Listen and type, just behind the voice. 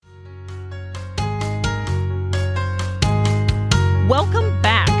Welcome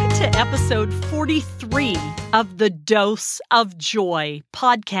back to episode 43 of the Dose of Joy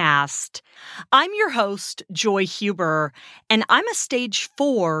podcast. I'm your host, Joy Huber, and I'm a stage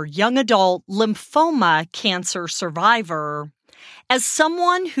 4 young adult lymphoma cancer survivor. As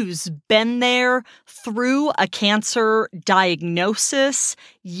someone who's been there through a cancer diagnosis,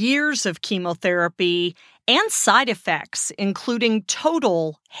 years of chemotherapy, and side effects, including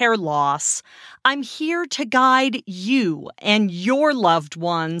total hair loss, I'm here to guide you and your loved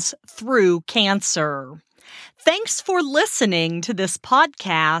ones through cancer. Thanks for listening to this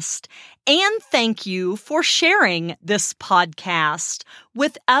podcast, and thank you for sharing this podcast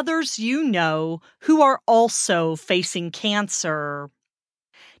with others you know who are also facing cancer.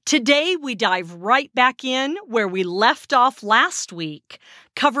 Today, we dive right back in where we left off last week,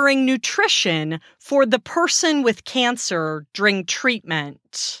 covering nutrition for the person with cancer during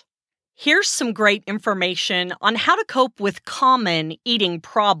treatment. Here's some great information on how to cope with common eating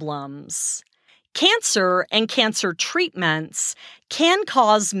problems. Cancer and cancer treatments can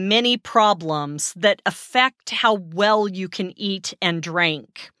cause many problems that affect how well you can eat and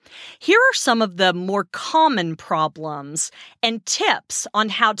drink. Here are some of the more common problems and tips on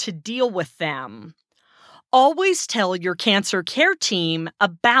how to deal with them. Always tell your cancer care team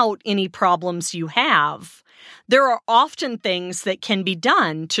about any problems you have. There are often things that can be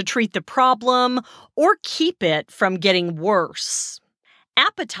done to treat the problem or keep it from getting worse.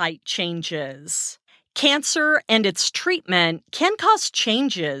 Appetite changes. Cancer and its treatment can cause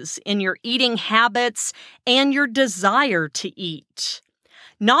changes in your eating habits and your desire to eat.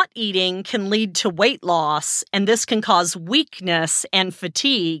 Not eating can lead to weight loss, and this can cause weakness and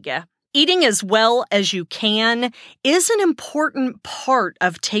fatigue. Eating as well as you can is an important part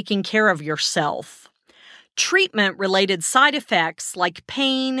of taking care of yourself. Treatment-related side effects like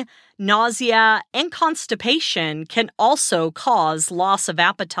pain, nausea, and constipation can also cause loss of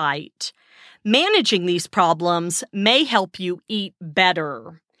appetite. Managing these problems may help you eat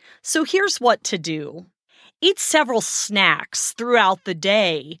better. So here's what to do. Eat several snacks throughout the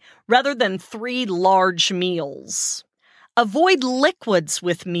day rather than 3 large meals. Avoid liquids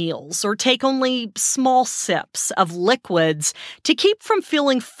with meals or take only small sips of liquids to keep from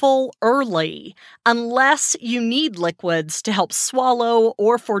feeling full early, unless you need liquids to help swallow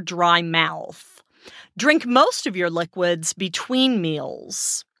or for dry mouth. Drink most of your liquids between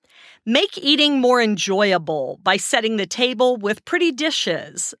meals. Make eating more enjoyable by setting the table with pretty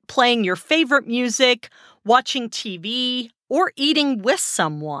dishes, playing your favorite music, watching TV, or eating with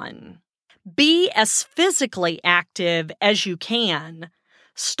someone. Be as physically active as you can.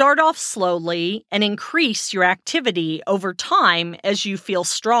 Start off slowly and increase your activity over time as you feel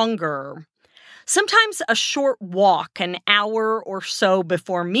stronger. Sometimes a short walk an hour or so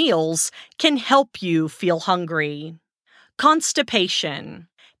before meals can help you feel hungry. Constipation.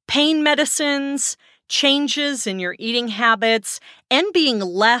 Pain medicines, changes in your eating habits, and being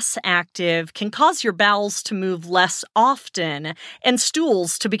less active can cause your bowels to move less often and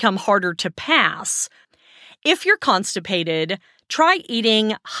stools to become harder to pass. If you're constipated, try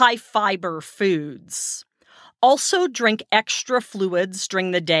eating high-fiber foods. Also, drink extra fluids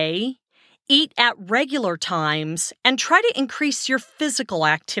during the day, eat at regular times, and try to increase your physical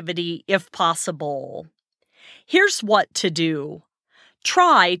activity if possible. Here's what to do.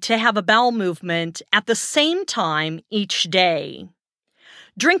 Try to have a bowel movement at the same time each day.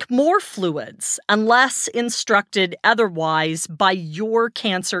 Drink more fluids unless instructed otherwise by your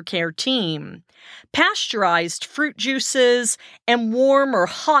cancer care team. Pasteurized fruit juices and warm or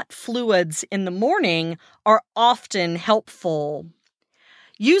hot fluids in the morning are often helpful.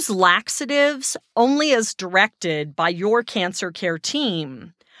 Use laxatives only as directed by your cancer care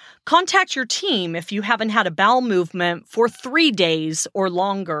team. Contact your team if you haven't had a bowel movement for 3 days or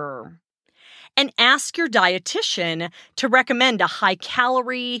longer. And ask your dietitian to recommend a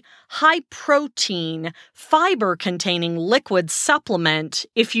high-calorie, high-protein, fiber-containing liquid supplement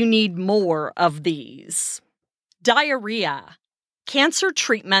if you need more of these. Diarrhea. Cancer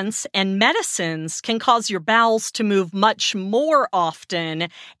treatments and medicines can cause your bowels to move much more often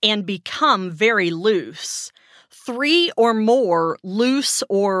and become very loose. 3 or more loose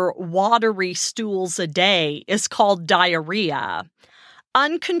or watery stools a day is called diarrhea.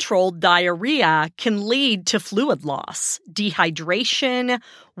 Uncontrolled diarrhea can lead to fluid loss, dehydration,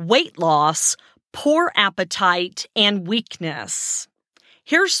 weight loss, poor appetite, and weakness.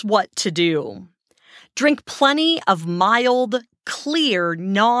 Here's what to do. Drink plenty of mild, clear,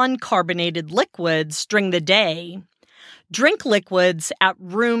 non-carbonated liquids during the day. Drink liquids at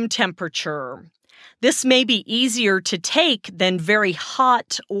room temperature. This may be easier to take than very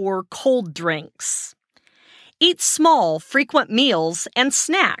hot or cold drinks. Eat small, frequent meals and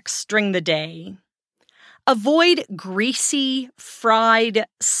snacks during the day. Avoid greasy, fried,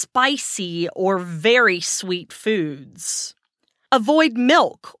 spicy, or very sweet foods. Avoid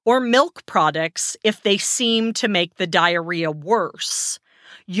milk or milk products if they seem to make the diarrhea worse.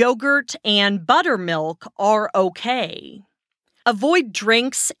 Yogurt and buttermilk are okay. Avoid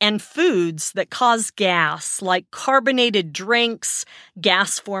drinks and foods that cause gas, like carbonated drinks,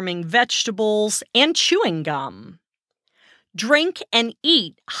 gas-forming vegetables, and chewing gum. Drink and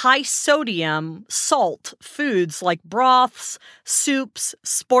eat high-sodium, salt foods like broths, soups,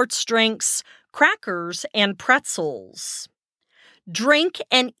 sports drinks, crackers, and pretzels. Drink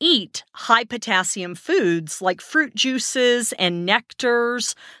and eat high-potassium foods like fruit juices and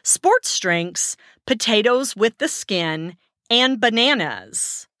nectars, sports drinks, potatoes with the skin, and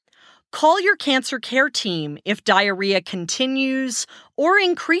bananas. Call your cancer care team if diarrhea continues or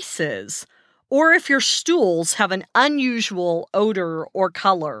increases, or if your stools have an unusual odor or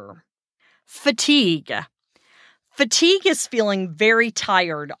color. Fatigue. Fatigue is feeling very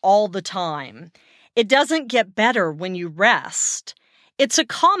tired all the time. It doesn't get better when you rest. It's a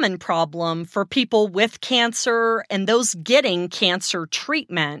common problem for people with cancer and those getting cancer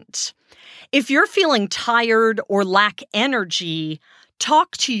treatment. If you're feeling tired or lack energy,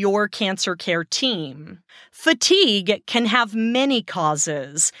 talk to your cancer care team. Fatigue can have many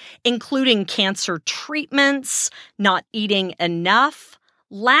causes, including cancer treatments, not eating enough,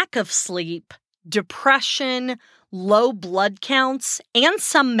 lack of sleep, depression, low blood counts, and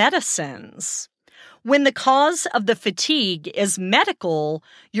some medicines. When the cause of the fatigue is medical,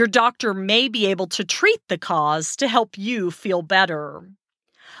 your doctor may be able to treat the cause to help you feel better.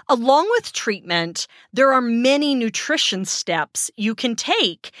 Along with treatment, there are many nutrition steps you can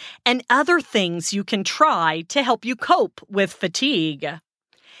take and other things you can try to help you cope with fatigue.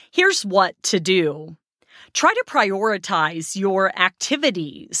 Here's what to do. Try to prioritize your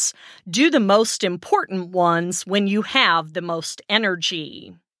activities. Do the most important ones when you have the most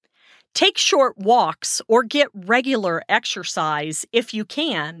energy. Take short walks or get regular exercise if you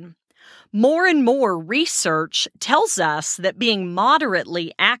can. More and more research tells us that being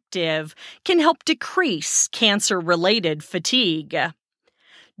moderately active can help decrease cancer-related fatigue.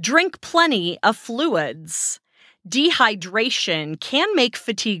 Drink plenty of fluids. Dehydration can make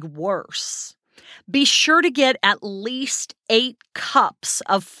fatigue worse. Be sure to get at least 8 cups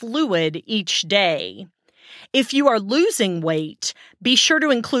of fluid each day. If you are losing weight, be sure to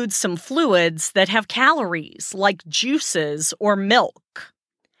include some fluids that have calories, like juices or milk.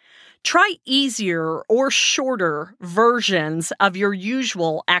 Try easier or shorter versions of your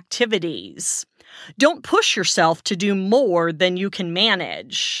usual activities. Don't push yourself to do more than you can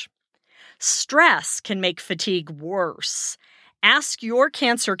manage. Stress can make fatigue worse. Ask your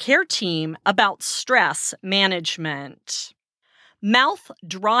cancer care team about stress management. Mouth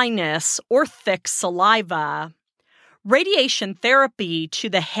dryness or thick saliva. Radiation therapy to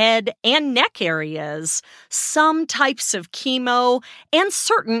the head and neck areas, some types of chemo, and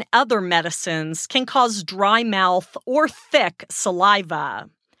certain other medicines can cause dry mouth or thick saliva.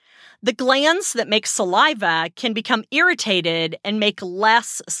 The glands that make saliva can become irritated and make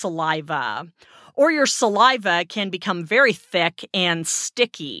less saliva, or your saliva can become very thick and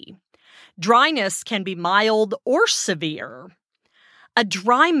sticky. Dryness can be mild or severe. A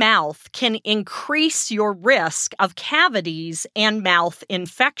dry mouth can increase your risk of cavities and mouth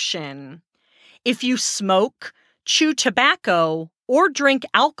infection. If you smoke, chew tobacco, or drink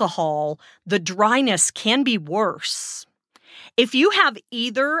alcohol, the dryness can be worse. If you have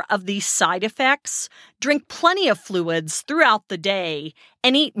either of these side effects, drink plenty of fluids throughout the day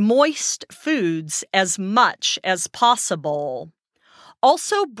and eat moist foods as much as possible.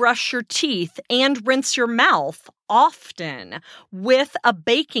 Also, brush your teeth and rinse your mouth often with a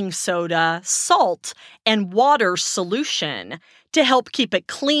baking soda, salt, and water solution to help keep it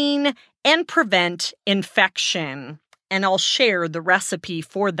clean and prevent infection. And I'll share the recipe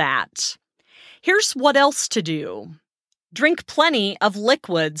for that. Here's what else to do. Drink plenty of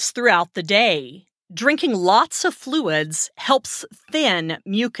liquids throughout the day. Drinking lots of fluids helps thin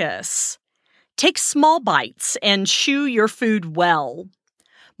mucus. Take small bites and chew your food well.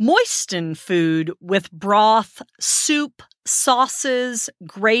 Moisten food with broth, soup, sauces,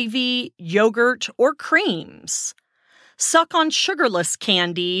 gravy, yogurt, or creams. Suck on sugarless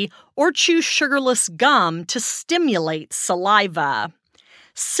candy or chew sugarless gum to stimulate saliva.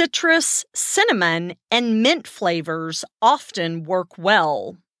 Citrus, cinnamon, and mint flavors often work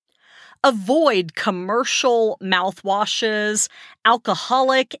well. Avoid commercial mouthwashes,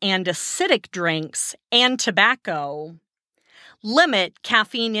 alcoholic and acidic drinks, and tobacco. Limit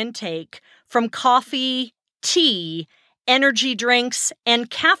caffeine intake from coffee tea, energy drinks, and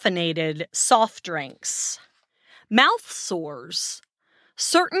caffeinated soft drinks. Mouth sores.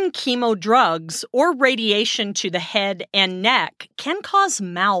 Certain chemo drugs or radiation to the head and neck can cause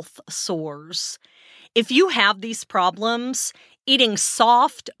mouth sores. If you have these problems, eating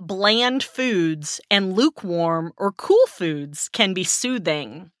soft, bland foods and lukewarm or cool foods can be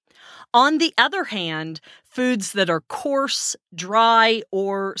soothing. On the other hand, foods that are coarse, dry,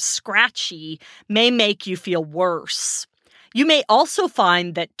 or scratchy may make you feel worse. You may also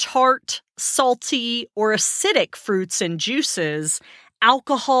find that tart, salty, or acidic fruits and juices,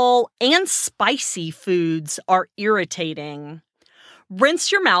 alcohol, and spicy foods are irritating.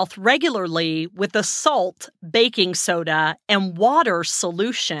 Rinse your mouth regularly with a salt, baking soda, and water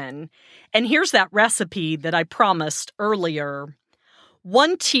solution. And here's that recipe that I promised earlier.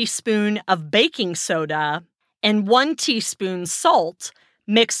 1 teaspoon of baking soda and 1 teaspoon salt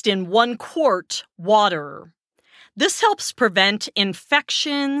mixed in 1 quart water. This helps prevent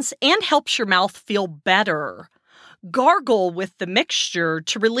infections and helps your mouth feel better. Gargle with the mixture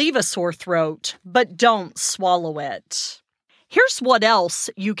to relieve a sore throat, but don't swallow it. Here's what else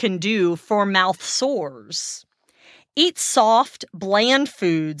you can do for mouth sores. Eat soft, bland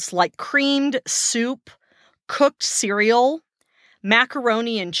foods like creamed soup, cooked cereal,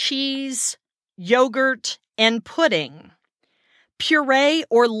 macaroni and cheese, yogurt, and pudding. Puree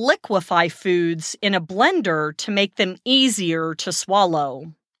or liquefy foods in a blender to make them easier to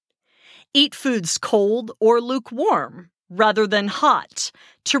swallow. Eat foods cold or lukewarm rather than hot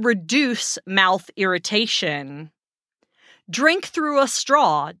to reduce mouth irritation. Drink through a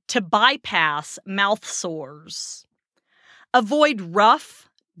straw to bypass mouth sores. Avoid rough,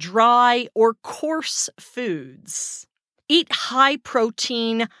 dry, or coarse foods. Eat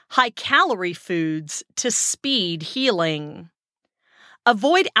high-protein, high-calorie foods to speed healing.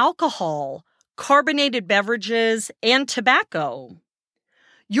 Avoid alcohol, carbonated beverages, and tobacco.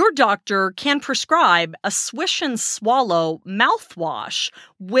 Your doctor can prescribe a swish and swallow mouthwash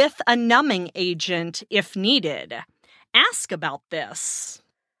with a numbing agent if needed. Ask about this.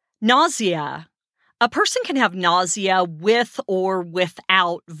 Nausea. A person can have nausea with or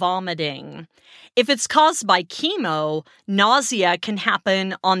without vomiting. If it's caused by chemo, nausea can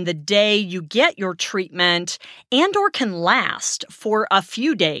happen on the day you get your treatment and or can last for a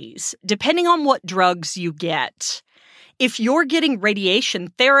few days, depending on what drugs you get. If you're getting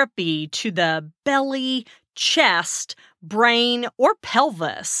radiation therapy to the belly, chest, brain, or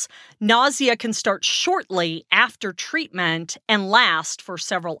pelvis, nausea can start shortly after treatment and last for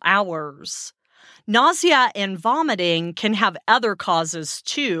several hours. Nausea and vomiting can have other causes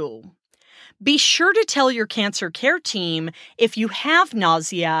too. Be sure to tell your cancer care team if you have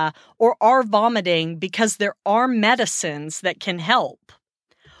nausea or are vomiting because there are medicines that can help.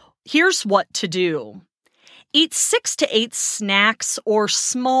 Here's what to do. Eat 6 to 8 snacks or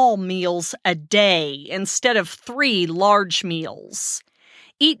small meals a day instead of 3 large meals.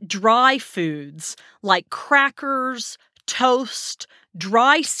 Eat dry foods like crackers, toast,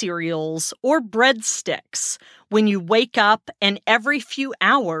 dry cereals, or breadsticks when you wake up and every few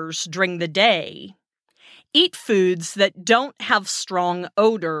hours during the day. Eat foods that don't have strong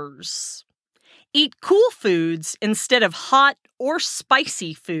odors. Eat cool foods instead of hot or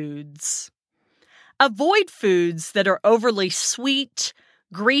spicy foods. Avoid foods that are overly sweet,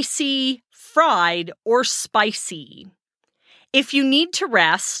 greasy, fried, or spicy. If you need to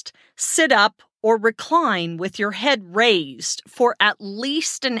rest, sit up or recline with your head raised for at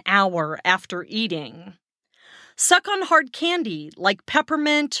least an hour after eating. Suck on hard candy like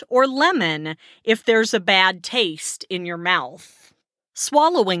peppermint or lemon if there's a bad taste in your mouth.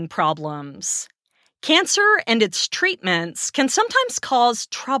 Swallowing problems. Cancer and its treatments can sometimes cause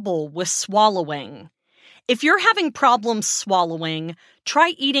trouble with swallowing. If you're having problems swallowing,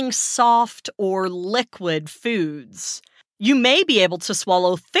 try eating soft or liquid foods. You may be able to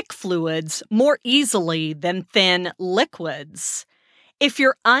swallow thick fluids more easily than thin liquids. If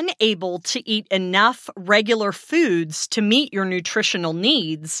you're unable to eat enough regular foods to meet your nutritional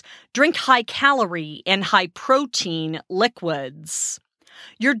needs, drink high-calorie and high-protein liquids.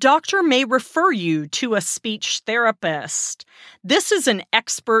 Your doctor may refer you to a speech therapist. This is an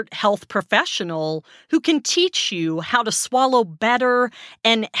expert health professional who can teach you how to swallow better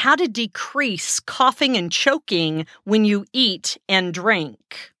and how to decrease coughing and choking when you eat and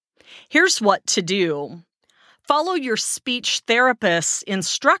drink. Here's what to do. Follow your speech therapist's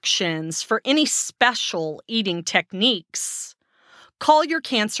instructions for any special eating techniques. Call your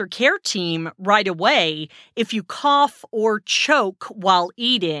cancer care team right away if you cough or choke while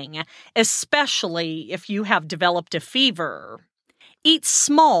eating, especially if you have developed a fever. Eat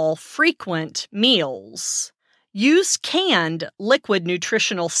small, frequent meals. Use canned liquid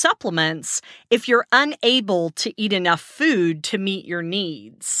nutritional supplements if you're unable to eat enough food to meet your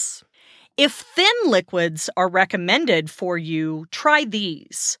needs. If thin liquids are recommended for you, try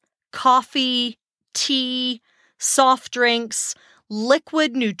these: coffee, tea, soft drinks,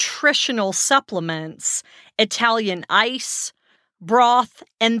 liquid nutritional supplements, Italian ice, broth,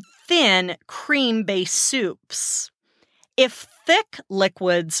 and thin cream-based soups. If thick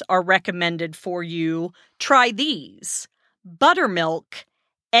liquids are recommended for you, try these: buttermilk,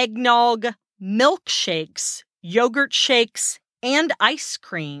 eggnog, milkshakes, yogurt shakes, and ice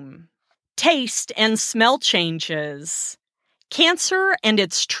cream. Taste and smell changes. Cancer and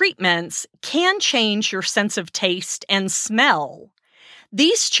its treatments can change your sense of taste and smell.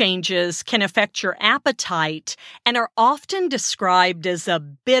 These changes can affect your appetite and are often described as a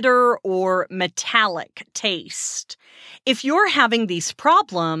bitter or metallic taste. If you're having these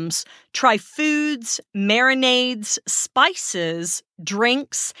problems, try foods, marinades, spices,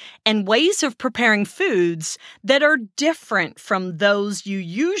 drinks, and ways of preparing foods that are different from those you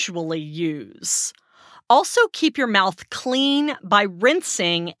usually use. Also, keep your mouth clean by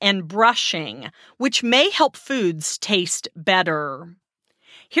rinsing and brushing, which may help foods taste better.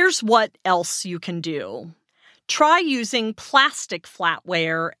 Here's what else you can do. Try using plastic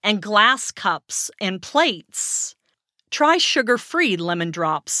flatware and glass cups and plates. Try sugar-free lemon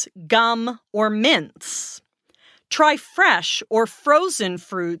drops, gum, or mints. Try fresh or frozen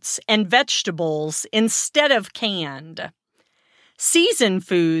fruits and vegetables instead of canned. Season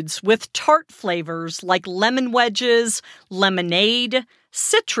foods with tart flavors like lemon wedges, lemonade,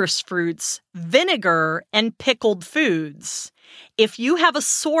 citrus fruits, vinegar, and pickled foods. If you have a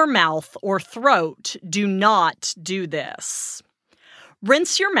sore mouth or throat, do not do this.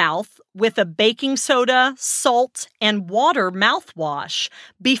 Rinse your mouth with a baking soda, salt, and water mouthwash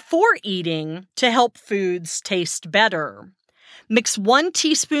before eating to help foods taste better. Mix 1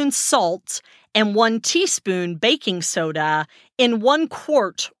 teaspoon salt and 1 teaspoon baking soda in 1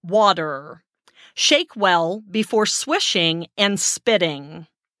 quart water. Shake well before swishing and spitting.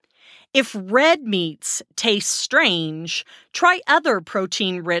 If red meats taste strange, try other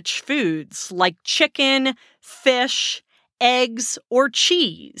protein-rich foods like chicken, fish, eggs, or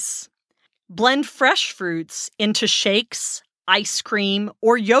cheese. Blend fresh fruits into shakes, ice cream,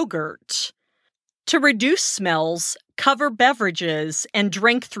 or yogurt. To reduce smells, cover beverages and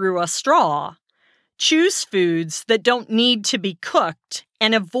drink through a straw. Choose foods that don't need to be cooked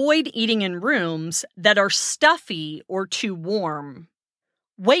and avoid eating in rooms that are stuffy or too warm.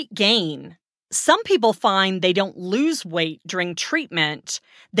 Weight gain. Some people find they don't lose weight during treatment.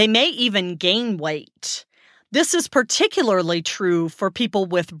 They may even gain weight. This is particularly true for people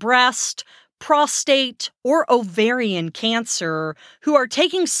with breast, prostate, or ovarian cancer who are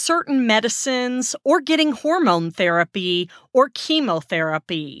taking certain medicines or getting hormone therapy or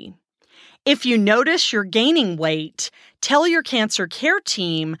chemotherapy. If you notice you're gaining weight, tell your cancer care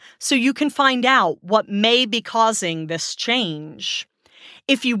team so you can find out what may be causing this change.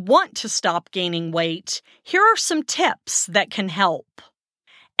 If you want to stop gaining weight, here are some tips that can help.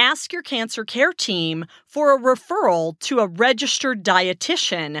 Ask your cancer care team for a referral to a registered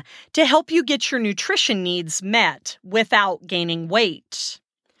dietitian to help you get your nutrition needs met without gaining weight.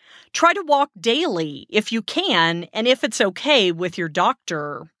 Try to walk daily if you can and if it's okay with your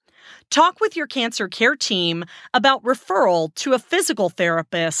doctor. Talk with your cancer care team about referral to a physical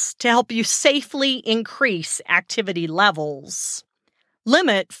therapist to help you safely increase activity levels.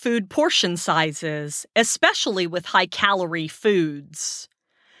 Limit food portion sizes, especially with high-calorie foods.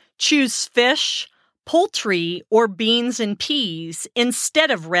 Choose fish, poultry, or beans and peas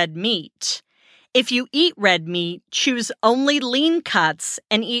instead of red meat. If you eat red meat, choose only lean cuts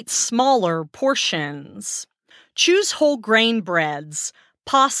and eat smaller portions. Choose whole grain breads,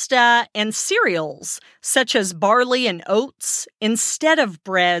 pasta, and cereals, such as barley and oats, instead of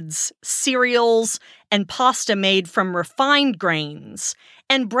breads, cereals, and pasta made from refined grains,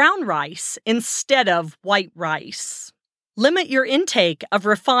 and brown rice instead of white rice. Limit your intake of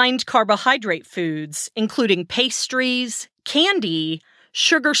refined carbohydrate foods, including pastries, candy,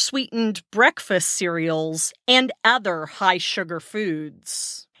 sugar-sweetened breakfast cereals, and other high-sugar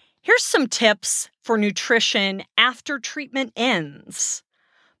foods. Here's some tips for nutrition after treatment ends.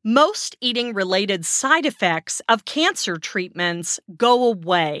 Most eating-related side effects of cancer treatments go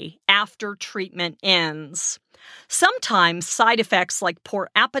away after treatment ends. Sometimes side effects like poor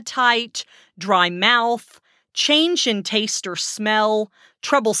appetite, dry mouth, change in taste or smell,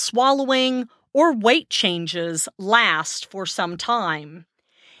 trouble swallowing, or weight changes last for some time.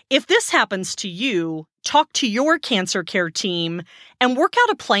 If this happens to you, talk to your cancer care team, and work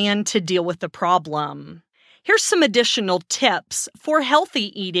out a plan to deal with the problem. Here's some additional tips for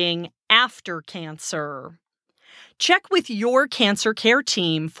healthy eating after cancer. Check with your cancer care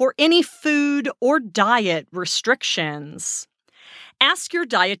team for any food or diet restrictions. Ask your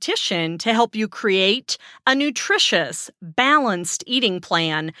dietitian to help you create a nutritious, balanced eating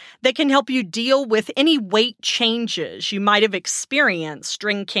plan that can help you deal with any weight changes you might have experienced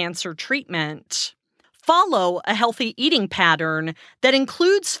during cancer treatment. Follow a healthy eating pattern that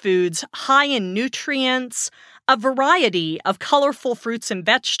includes foods high in nutrients, a variety of colorful fruits and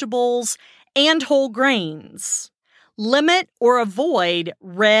vegetables, and whole grains. Limit or avoid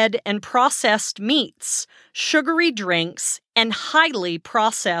red and processed meats, sugary drinks, and highly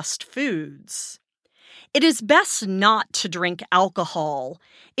processed foods. It is best not to drink alcohol.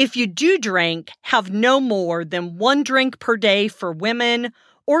 If you do drink, have no more than 1 drink per day for women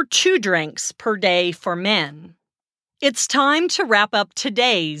or 2 drinks per day for men. It's time to wrap up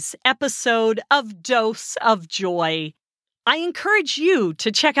today's episode of Dose of Joy. I encourage you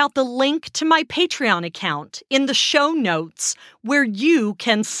to check out the link to my Patreon account in the show notes where you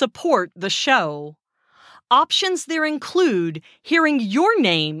can support the show. Options there include hearing your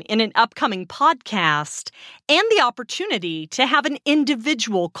name in an upcoming podcast and the opportunity to have an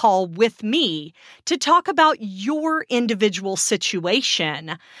individual call with me to talk about your individual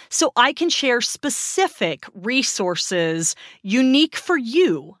situation so I can share specific resources unique for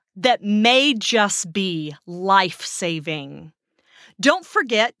you that may just be life-saving. Don't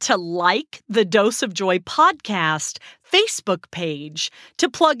forget to like the Dose of Joy podcast Facebook page to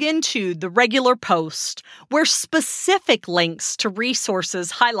plug into the regular post where specific links to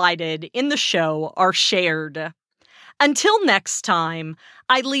resources highlighted in the show are shared. Until next time,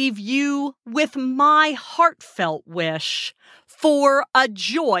 I leave you with my heartfelt wish for a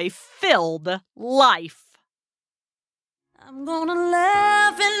joy-filled life. I'm gonna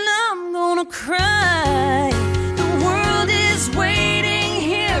laugh and I'm gonna cry. The world is waiting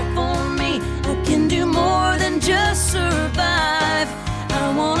here for me. I can do more than just survive.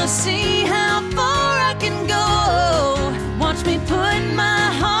 I wanna see how